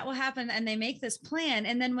happen and that will happen. And they make this plan.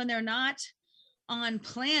 And then when they're not on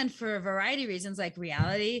plan for a variety of reasons, like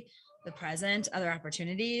reality, the present, other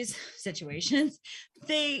opportunities, situations,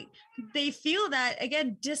 they feel that,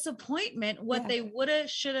 again, disappointment, what they woulda,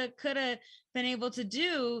 shoulda, coulda been able to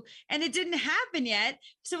do, and it didn't happen yet.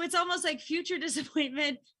 So it's almost like future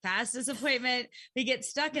disappointment, past disappointment. They get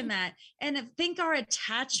stuck in that. And I think our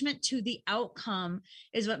attachment to the outcome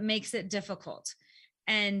is what makes it difficult.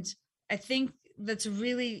 And I think that's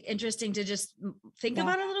really interesting to just think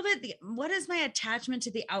about a little bit. What is my attachment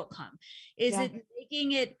to the outcome? Is it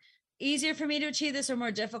making it easier for me to achieve this or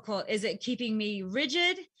more difficult? Is it keeping me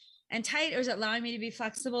rigid and tight, or is it allowing me to be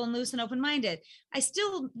flexible and loose and open-minded?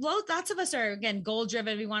 Lots of us are, again,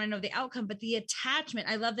 goal-driven. We want to know the outcome, but the attachment,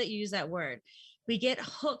 I love that you use that word. We get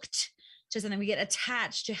hooked to something. We get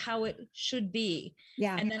attached to how it should be.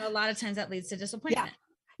 Yeah. And then a lot of times that leads to disappointment.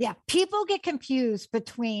 Yeah. People get confused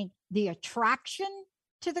between the attraction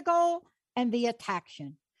to the goal and the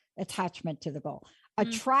attachment to the goal.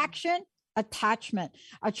 Attraction, attachment.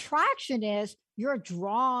 Attraction is you're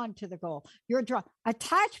drawn to the goal.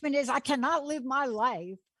 Attachment is I cannot live my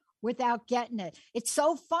life without getting it. It's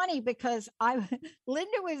so funny because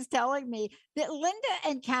Linda was telling me that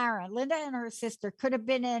Linda and her sister could have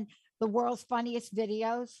been in the world's funniest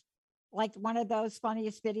videos, like one of those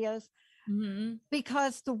funniest videos,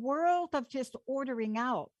 because the world of just ordering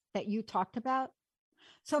out that you talked about.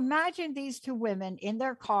 So imagine these two women in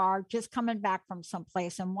their car, just coming back from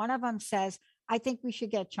someplace. And one of them says, I think we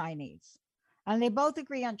should get Chinese. And they both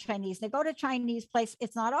agree on Chinese. They go to Chinese place.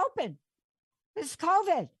 It's not open. It's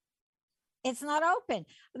COVID. It's not open.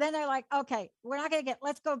 Then they're like, okay, we're not going to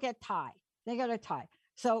let's go get Thai. They go to Thai.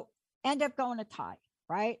 So end up going to Thai,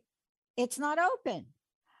 right? It's not open.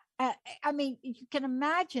 I mean, you can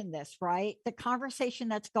imagine this, right? The conversation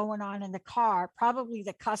that's going on in the car, probably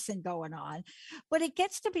the cussing going on, but it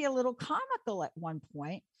gets to be a little comical at one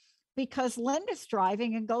point because Linda's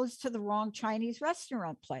driving and goes to the wrong Chinese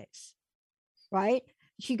restaurant place, right?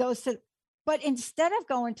 She goes to, but instead of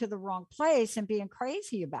going to the wrong place and being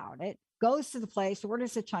crazy about it, goes to the place,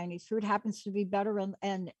 orders the Chinese food, happens to be better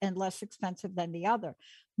and less expensive than the other.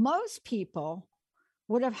 Most people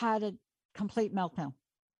would have had a complete meltdown.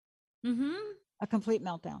 A complete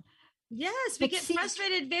meltdown. Yes, we get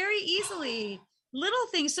frustrated very easily. little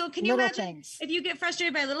things. So can you Little imagine things. if you get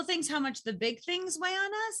frustrated by little things, how much the big things weigh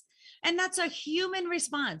on us? And that's a human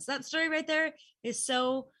response. That story right there is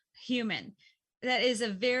so human. That is a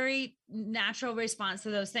very natural response to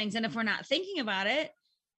those things. And if we're not thinking about it,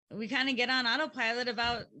 we kind of get on autopilot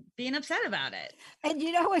about being upset about it. And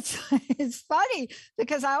you know, it's funny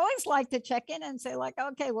because I always like to check in and say, like,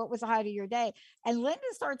 okay, what was the height of your day? And Linda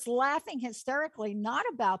starts laughing hysterically, not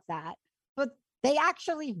about that, but they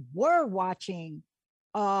actually were watching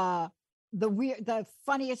the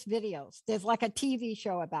funniest videos. There's like a TV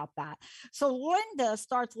show about that. So Linda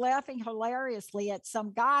starts laughing hilariously at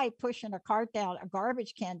some guy pushing a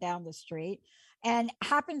garbage can down the street, and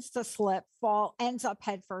happens to slip, fall, ends up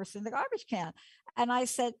head first in the garbage can. And I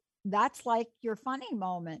said, that's like your funny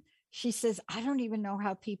moment. She says, I don't even know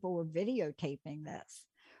how people were videotaping this.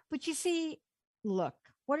 But you see, look,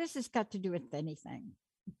 what has this got to do with anything?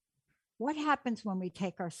 What happens when we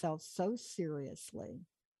take ourselves so seriously?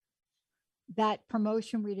 That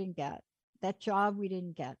promotion we didn't get, that job we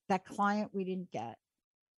didn't get, that client we didn't get,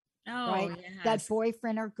 right? Yes. That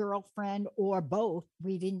boyfriend or girlfriend or both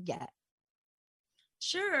we didn't get.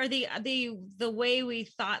 Sure. The way we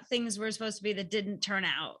thought things were supposed to be that didn't turn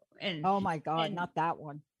out. And oh my God, not that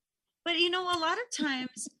one. But a lot of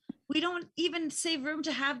times we don't even save room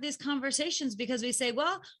to have these conversations because we say,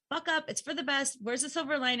 well, buck up, it's for the best. Where's the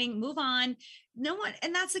silver lining? Move on. No one.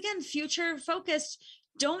 And that's, again, future focused.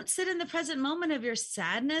 Don't sit in the present moment of your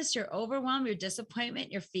sadness, your overwhelm, your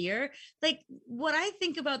disappointment, your fear. Like, what I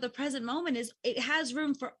think about the present moment is it has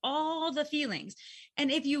room for all the feelings.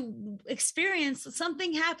 And if you experience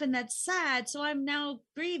something happen that's sad, so I'm now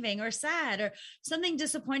grieving, or sad, or something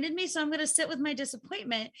disappointed me, so I'm going to sit with my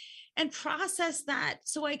disappointment and process that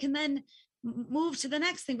so I can then move to the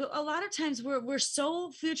next thing. But a lot of times we're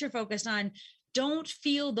so future focused on don't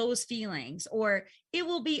feel those feelings, or it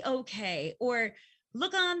will be okay, or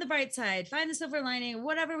look on the bright side, find the silver lining,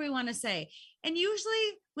 whatever we want to say. And usually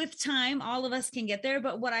with time, all of us can get there.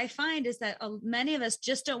 But what I find is that many of us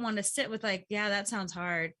just don't want to sit with like, yeah, that sounds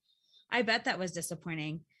hard. I bet that was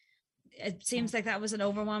disappointing. It seems like that was an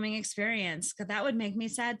overwhelming experience, because that would make me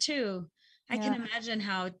sad too. I can imagine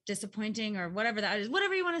how disappointing, or whatever that is,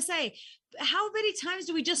 whatever you want to say. How many times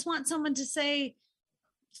do we just want someone to say,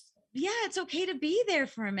 yeah, it's okay to be there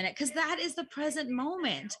for a minute, because that is the present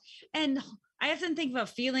moment. And I often think about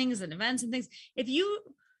feelings and events and things. If you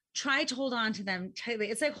try to hold on to them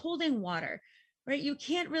tightly, it's like holding water, right? You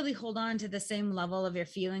can't really hold on to the same level of your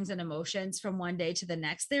feelings and emotions from one day to the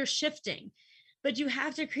next. They're shifting, but you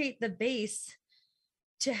have to create the base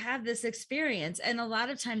to have this experience. And a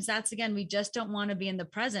lot of times that's, again, we just don't want to be in the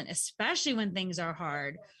present, especially when things are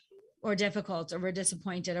hard or difficult, or we're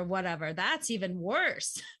disappointed, or whatever. That's even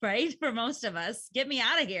worse, right? For most of us. Get me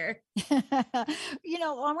out of here. I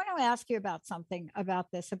want to ask you about something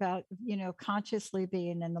about this, about, consciously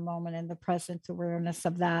being in the moment, and the present awareness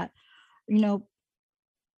of that.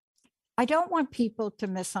 I don't want people to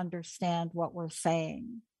misunderstand what we're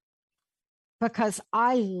saying, because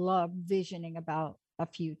I love visioning about a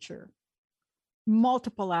future,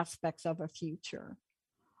 multiple aspects of a future.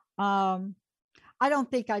 I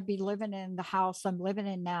don't think I'd be living in the house I'm living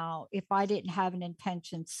in now if I didn't have an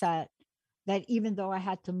intention set that, even though I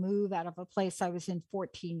had to move out of a place I was in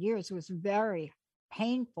 14 years, it was very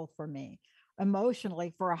painful for me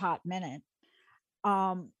emotionally for a hot minute.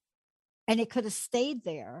 And it could have stayed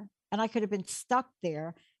there, and I could have been stuck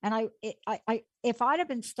there. And if I'd have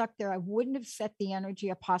been stuck there, I wouldn't have set the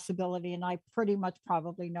energy of possibility. And I pretty much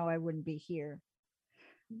probably know I wouldn't be here.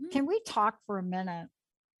 Mm-hmm. Can we talk for a minute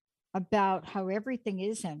about how everything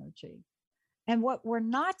is energy? And what we're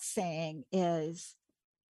not saying is,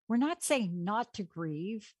 we're not saying not to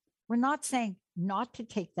grieve. We're not saying not to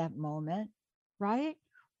take that moment, right?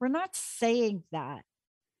 We're not saying that.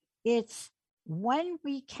 It's when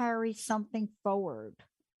we carry something forward,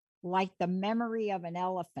 like the memory of an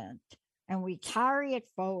elephant, and we carry it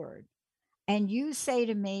forward, and you say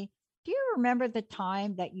to me, do you remember the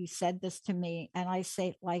time that you said this to me? And I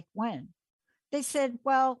say, like when? They said,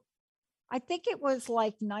 well, I think it was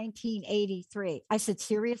like 1983. I said,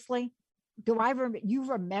 seriously? Do I remember? You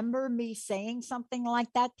remember me saying something like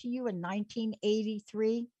that to you in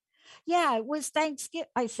 1983? Yeah, it was Thanksgiving.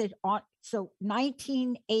 I said, so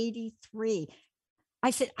 1983.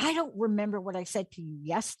 I said, I don't remember what I said to you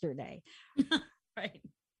yesterday. Right.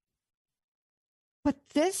 But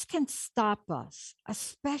this can stop us,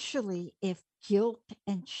 especially if guilt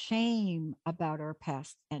and shame about our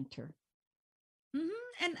past enter. Mm-hmm.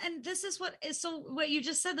 And this is what you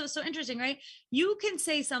just said that was so interesting, right? You can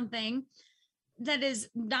say something that is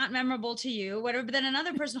not memorable to you, whatever, but then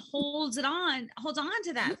another person holds on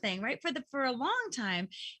to that thing, right? For a long time.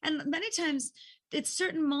 And many times it's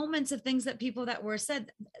certain moments of things that were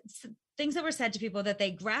said to people that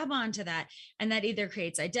they grab onto that, and that either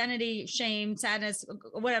creates identity, shame, sadness,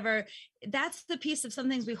 whatever. That's the piece of some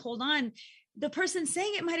things we hold on. The person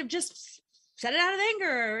saying it might've just said it out of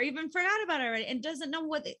anger or even forgot about it already and doesn't know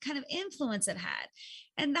what kind of influence it had.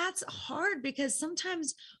 And that's hard because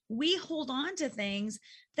sometimes we hold on to things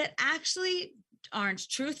that actually aren't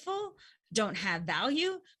truthful, don't have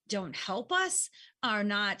value, don't help us, are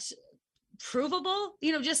not provable,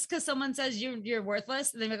 just because someone says you're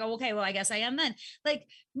worthless, and then we go, okay, well, I guess I am then. Like,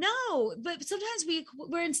 no, but sometimes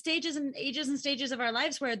we're in stages and ages and stages of our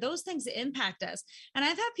lives where those things impact us. And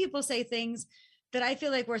I've had people say things that I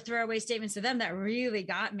feel like were throwaway statements to them that really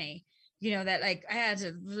got me, that like I had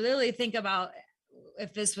to really think about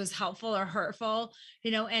if this was helpful or hurtful,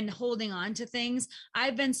 and holding on to things.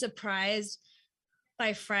 I've been surprised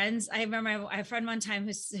by friends. I remember I have a friend one time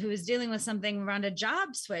who was dealing with something around a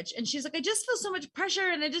job switch, and she's like, I just feel so much pressure,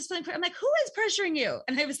 and I just feel I'm like, who is pressuring you?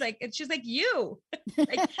 And I was like, and she's like, you.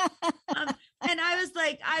 Like, and I was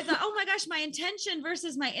like, I thought, oh my gosh, my intention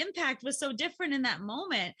versus my impact was so different in that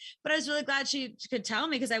moment. But I was really glad she could tell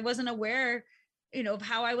me, because I wasn't aware, of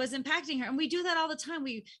how I was impacting her. And we do that all the time.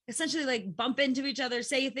 We essentially like bump into each other,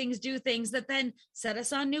 say things, do things that then set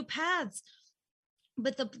us on new paths.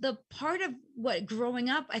 But the part of what growing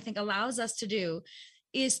up, I think, allows us to do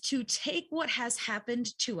is to take what has happened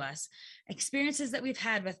to us, experiences that we've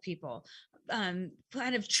had with people, kind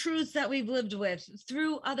of truths that we've lived with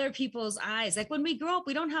through other people's eyes. Like when we grow up,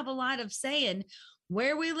 we don't have a lot of say in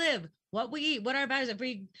where we live, what we eat, what our values,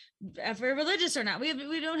 if we're religious or not.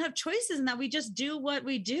 We don't have choices in that. We just do what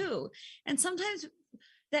we do. And sometimes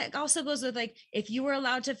that also goes with like, if you were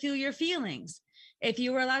allowed to feel your feelings, if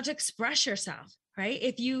you were allowed to express yourself, right?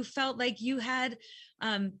 If you felt like you had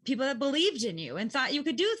people that believed in you and thought you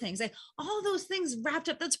could do things, like all those things wrapped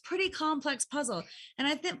up, that's pretty complex puzzle. And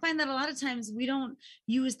I find that a lot of times we don't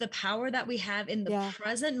use the power that we have in the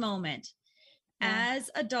present moment as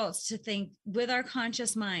adults to think with our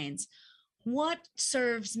conscious minds, what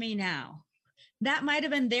serves me now? That might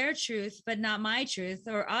have been their truth, but not my truth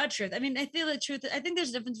or our truth. I mean, I feel the truth. I think there's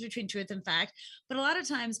a difference between truth and fact, but a lot of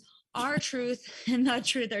times our truth and the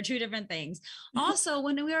truth are two different things. Also,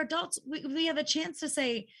 when we are adults, we have a chance to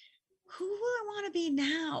say, who will I want to be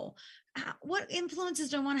now? What influences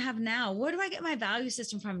do I want to have now? Where do I get my value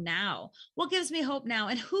system from now? What gives me hope now?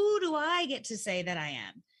 And who do I get to say that I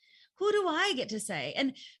am? Who do I get to say?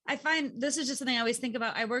 And I find this is just something I always think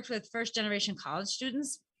about. I worked with first generation college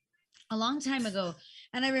students a long time ago.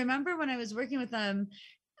 And I remember when I was working with them,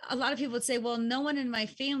 a lot of people would say, well, no one in my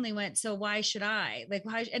family went, so why should I? Like,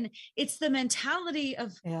 why? And it's the mentality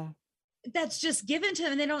of that's just given to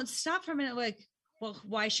them. And they don't stop for a minute. Like, well,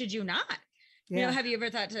 why should you not? Have you ever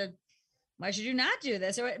thought why should you not do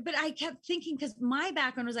this? But I kept thinking, because my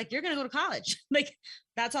background was like, you're going to go to college. Like,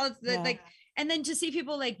 that's all it's like. And then to see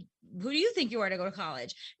people like, who do you think you are to go to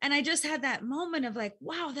college? And I just had that moment of like,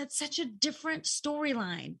 wow, that's such a different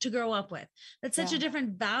storyline to grow up with. That's such a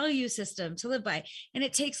different value system to live by. And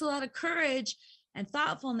it takes a lot of courage and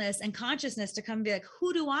thoughtfulness and consciousness to come and be like,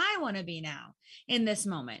 who do I want to be now in this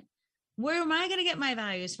moment? Where am I going to get my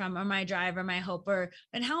values from, or my drive, or my hope,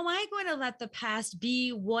 and how am I going to let the past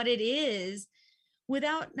be what it is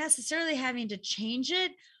without necessarily having to change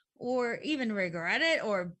it, or even regret it,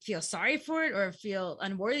 or feel sorry for it, or feel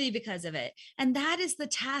unworthy because of it. And that is the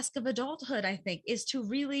task of adulthood, I think, is to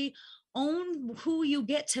really own who you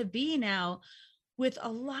get to be now, with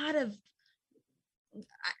a lot of,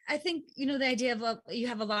 I think, the idea of you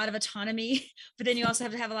have a lot of autonomy, but then you also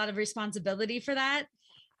have to have a lot of responsibility for that.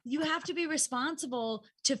 You have to be responsible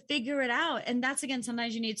to figure it out. And that's, again,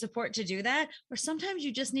 sometimes you need support to do that, or sometimes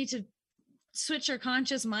you just need to switch your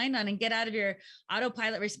conscious mind on and get out of your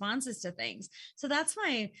autopilot responses to things. So that's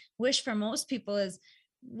my wish for most people is,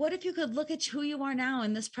 what if you could look at who you are now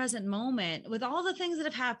in this present moment with all the things that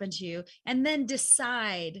have happened to you, and then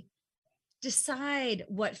decide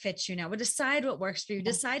what fits you now, but decide what works for you,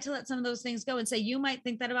 decide to let some of those things go and say, you might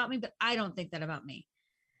think that about me, but I don't think that about me.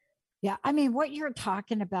 Yeah. I mean, what you're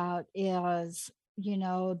talking about is,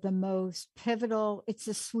 the most pivotal, it's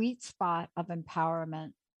the sweet spot of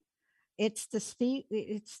empowerment. It's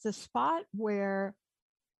the spot where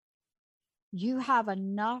you have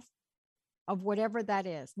enough of whatever that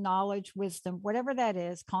is, knowledge, wisdom, whatever that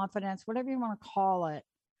is, confidence, whatever you want to call it,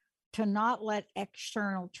 to not let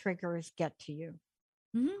external triggers get to you.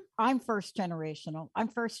 Mm-hmm. I'm first generational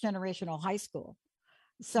high school.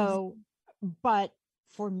 So, but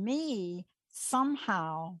for me,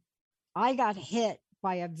 somehow I got hit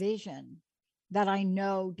by a vision that I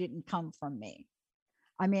know didn't come from me.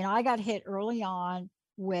 I mean, I got hit early on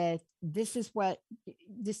with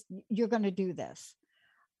you're going to do this.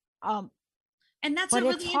 And that's a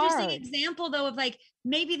really interesting example, though, of like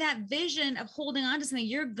maybe that vision of holding on to something.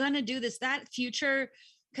 You're going to do this, that future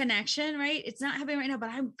connection, right? It's not happening right now, but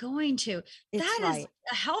I'm going to. That is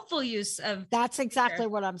a helpful use of. That's exactly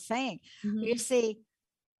what I'm saying. Mm-hmm. You see,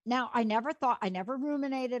 now I never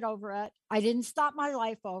ruminated over it. I didn't stop my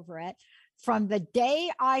life over it. From the day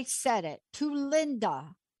I said it to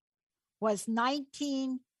Linda was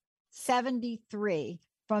 1973.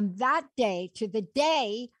 From that day to the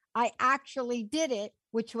day I actually did it,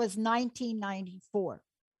 which was 1994.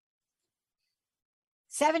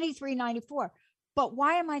 73, 94. But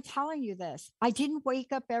why am I telling you this? I didn't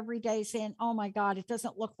wake up every day saying, oh my God, it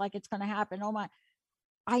doesn't look like it's going to happen. Oh my,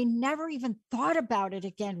 I never even thought about it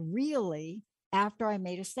again, really, after I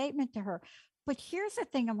made a statement to her. But here's the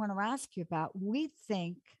thing I want to ask you about. We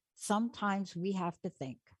think sometimes we have to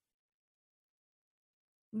think.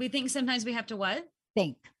 We think sometimes we have to what?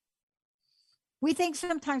 Think. We think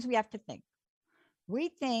sometimes we have to think. We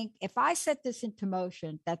think if I set this into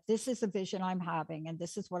motion, that this is a vision I'm having and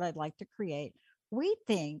this is what I'd like to create. We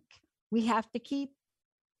think we have to keep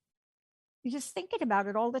just thinking about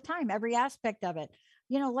it all the time, every aspect of it.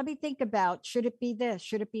 You know, let me think about, should it be this?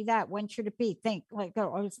 Should it be that? When should it be? Think like,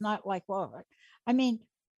 oh, it's not like, well, I mean,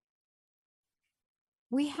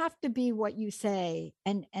 we have to be what you say.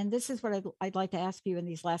 And this is what I'd like to ask you in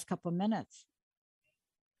these last couple of minutes.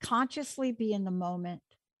 Consciously be in the moment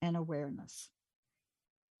and awareness.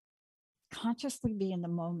 Consciously be in the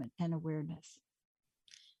moment and awareness.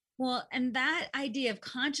 Well, and that idea of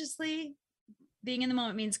consciously being in the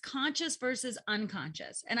moment means conscious versus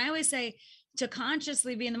unconscious. And I always say to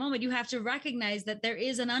consciously be in the moment, you have to recognize that there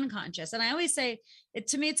is an unconscious. And I always say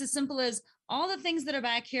to me, it's as simple as all the things that are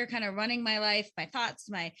back here kind of running my life, my thoughts,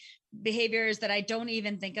 my behaviors that I don't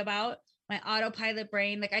even think about. My autopilot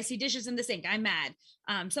brain, like I see dishes in the sink, I'm mad.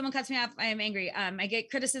 Someone cuts me off, I am angry. I get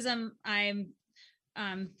criticism, I'm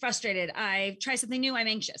frustrated. I try something new, I'm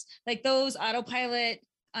anxious. Like those autopilot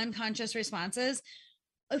unconscious responses.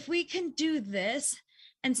 If we can do this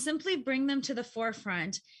and simply bring them to the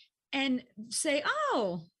forefront and say,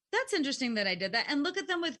 oh, that's interesting that I did that. And look at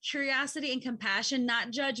them with curiosity and compassion,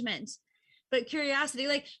 not judgment, but curiosity.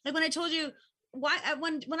 Like when I told you, why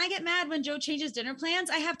when I get mad when Joe changes dinner plans,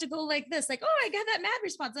 I have to go like this, like, oh, I got that mad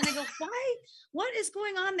response. And I go, why? What is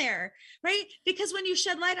going on there? Right? Because when you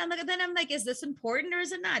shed light on then I'm like, is this important or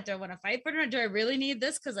is it not? Do I want to fight for it? Or do I really need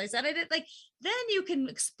this? Because I said I did. Like, then you can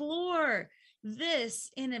explore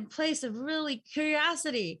this in a place of really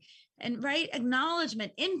curiosity and right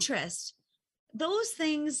acknowledgement, interest. Those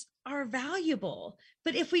things are valuable.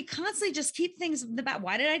 But if we constantly just keep things about,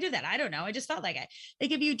 why did I do that? I don't know. I just felt like it.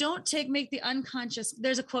 Like if you don't make the unconscious,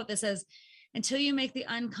 there's a quote that says, until you make the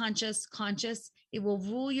unconscious conscious, it will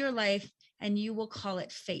rule your life and you will call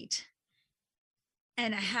it fate.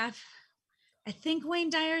 And I think Wayne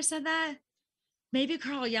Dyer said that. Maybe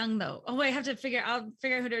Carl Jung though. Oh, I'll figure out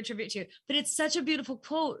who to attribute to. But it's such a beautiful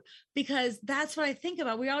quote because that's what I think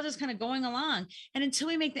about. We're all just kind of going along. And until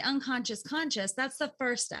we make the unconscious conscious, that's the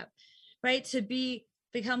first step, right? To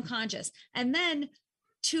become conscious. And then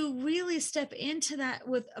to really step into that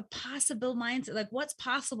with a possible mindset, like what's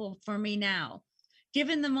possible for me now,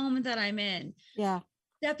 given the moment that I'm in. Yeah.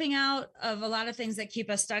 Stepping out of a lot of things that keep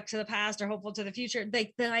us stuck to the past or hopeful to the future.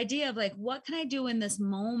 Like the idea of like, what can I do in this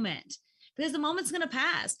moment? Because the moment's going to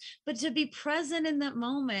pass, but to be present in that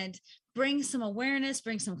moment, bring some awareness,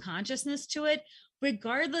 bring some consciousness to it,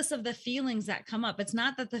 regardless of the feelings that come up. It's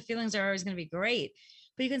not that the feelings are always going to be great,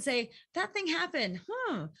 but you can say that thing happened.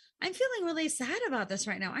 I'm feeling really sad about this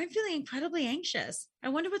right now. I'm feeling incredibly anxious. I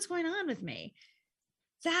wonder what's going on with me.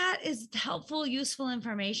 That is helpful, useful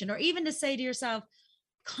information. Or even to say to yourself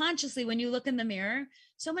consciously, when you look in the mirror,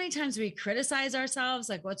 so many times we criticize ourselves,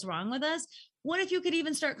 like what's wrong with us. What if you could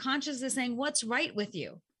even start consciously saying what's right with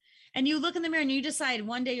you? And you look in the mirror and you decide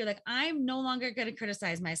one day, you're like, I'm no longer going to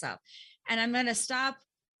criticize myself. And I'm going to stop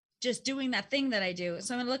just doing that thing that I do.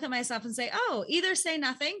 So I'm going to look at myself and say, oh, either say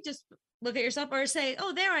nothing, just look at yourself, or say,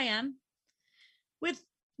 oh, there I am, with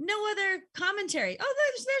no other commentary. Oh,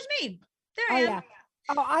 there's me. There I am. Yeah.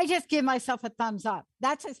 Oh, I just give myself a thumbs up.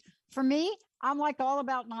 For me, I'm like all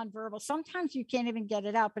about nonverbal. Sometimes you can't even get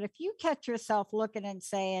it out. But if you catch yourself looking and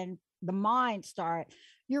saying, the mind start,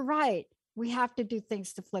 you're right. We have to do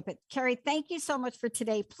things to flip it. Carrie, thank you so much for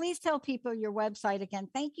today. Please tell people your website again.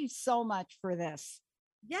 Thank you so much for this.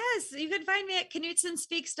 Yes, you can find me at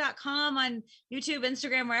KnutSonSpeaks.com on YouTube,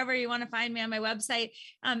 Instagram, wherever you want to find me on my website.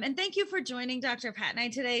 And thank you for joining Dr. Pat and I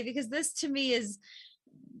today, because this to me is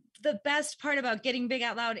the best part about getting big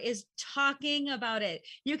out loud, is talking about it.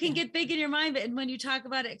 You can get big in your mind, but when you talk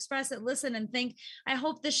about it, express it, listen and think. I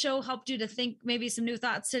hope the show helped you to think maybe some new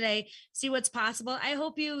thoughts today, see what's possible. I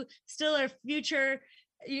hope you still are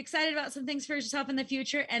you're excited about some things for yourself in the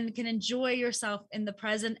future and can enjoy yourself in the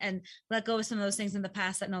present and let go of some of those things in the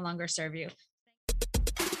past that no longer serve you.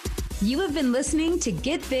 You have been listening to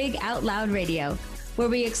Get Big Out Loud Radio, where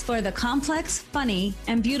we explore the complex, funny,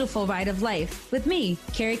 and beautiful ride of life with me,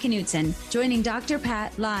 Carrie Knutson, joining Dr.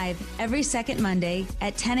 Pat live every second Monday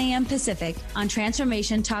at 10 a.m. Pacific on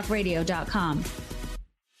TransformationTalkRadio.com.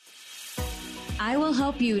 I will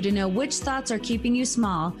help you to know which thoughts are keeping you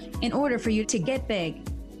small in order for you to get big.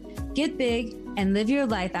 Get big and live your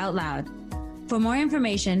life out loud. For more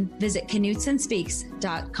information, visit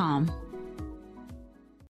KnutSonSpeaks.com.